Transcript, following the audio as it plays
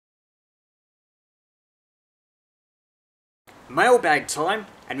Mailbag time,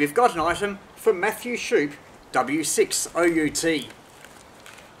 and we've got an item from Matthew Shoop, W6OUT.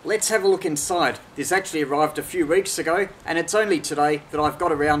 Let's have a look inside. This actually arrived a few weeks ago, and it's only today that I've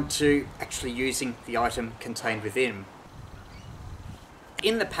got around to actually using the item contained within.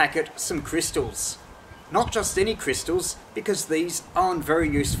 In the packet, some crystals. Not just any crystals, because these are on very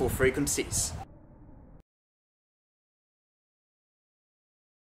useful frequencies.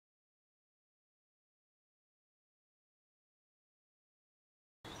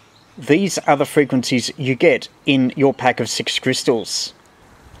 These are the frequencies you get in your pack of 6 crystals.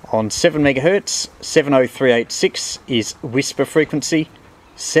 On 7 MHz, 70386 is whisper frequency,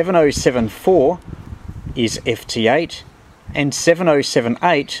 7074 is FT8, and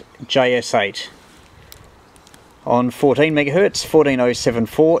 7078 JS8. On 14 MHz,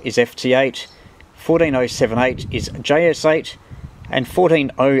 14074 is FT8, 14078 is JS8, and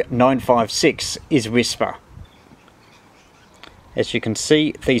 14096 is whisper. As you can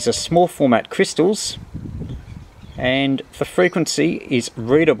see, these are small format crystals, and the frequency is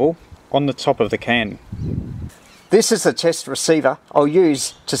readable on the top of the can. This is the test receiver I'll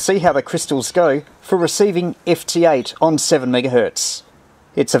use to see how the crystals go for receiving FT8 on 7 MHz.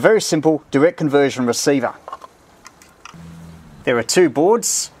 It's a very simple direct conversion receiver. There are 2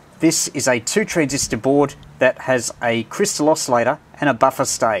 boards. This is a 2 transistor board that has a crystal oscillator and a buffer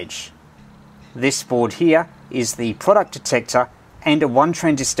stage. This board here is the product detector and a 1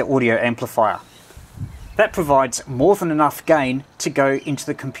 transistor audio amplifier. That provides more than enough gain to go into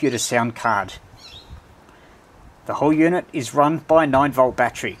the computer sound card. The whole unit is run by a 9-volt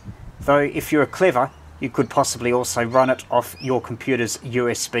battery, though if you're clever, you could possibly also run it off your computer's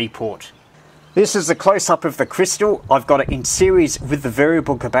USB port. This is a close-up of the crystal. I've got it in series with the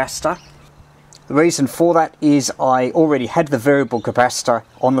variable capacitor. The reason for that is I already had the variable capacitor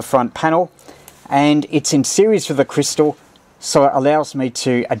on the front panel, and it's in series with the crystal, so it allows me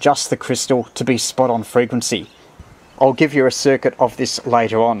to adjust the crystal to be spot on frequency. I'll give you a circuit of this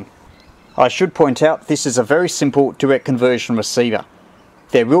later on. I should point out this is a very simple direct conversion receiver.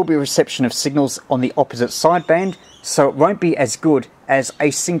 There will be reception of signals on the opposite sideband, so it won't be as good as a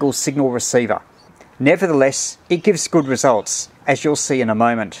single signal receiver. Nevertheless, it gives good results, as you'll see in a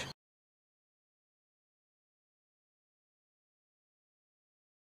moment.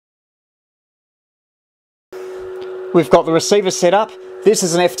 We've got the receiver set up. This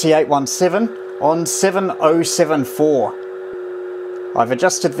is an FT817 on 7074. I've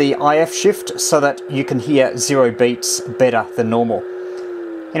adjusted the IF shift so that you can hear 0 beats better than normal.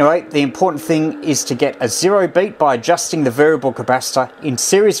 Anyway, the important thing is to get a 0 beat by adjusting the variable capacitor in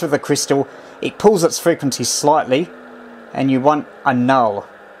series with the crystal. It pulls its frequency slightly, and you want a null,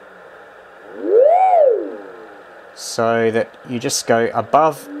 so that you just go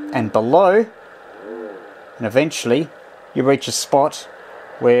above and below, and eventually you reach a spot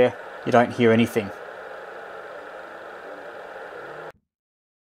where you don't hear anything.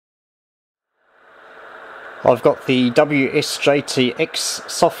 I've got the WSJTX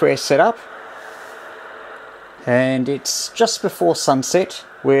software set up, and it's just before sunset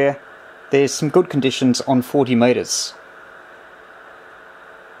where there's some good conditions on 40 meters.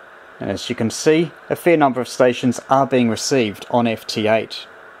 As you can see, a fair number of stations are being received on FT8.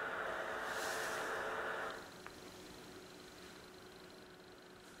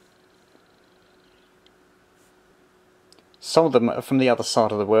 Some of them are from the other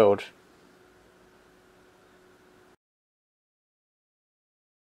side of the world.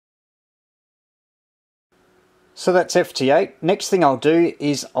 So that's FT8. Next thing I'll do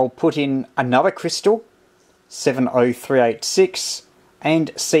is I'll put in another crystal, 70386,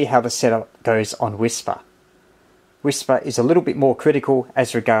 and see how the setup goes on whisper. Whisper is a little bit more critical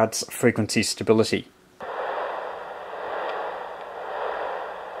as regards frequency stability.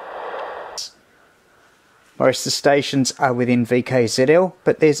 Most of the stations are within VKZL,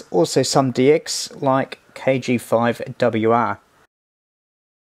 but there's also some DX like KG5WR.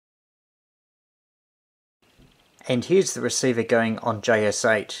 And here's the receiver going on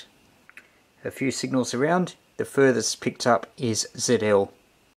JS8. A few signals around, the furthest picked up is ZL.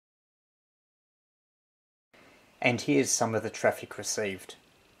 And here's some of the traffic received.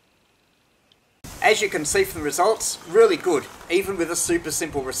 As you can see from the results, really good, even with a super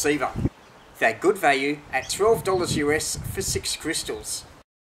simple receiver. They're good value at $12 US for 6 crystals.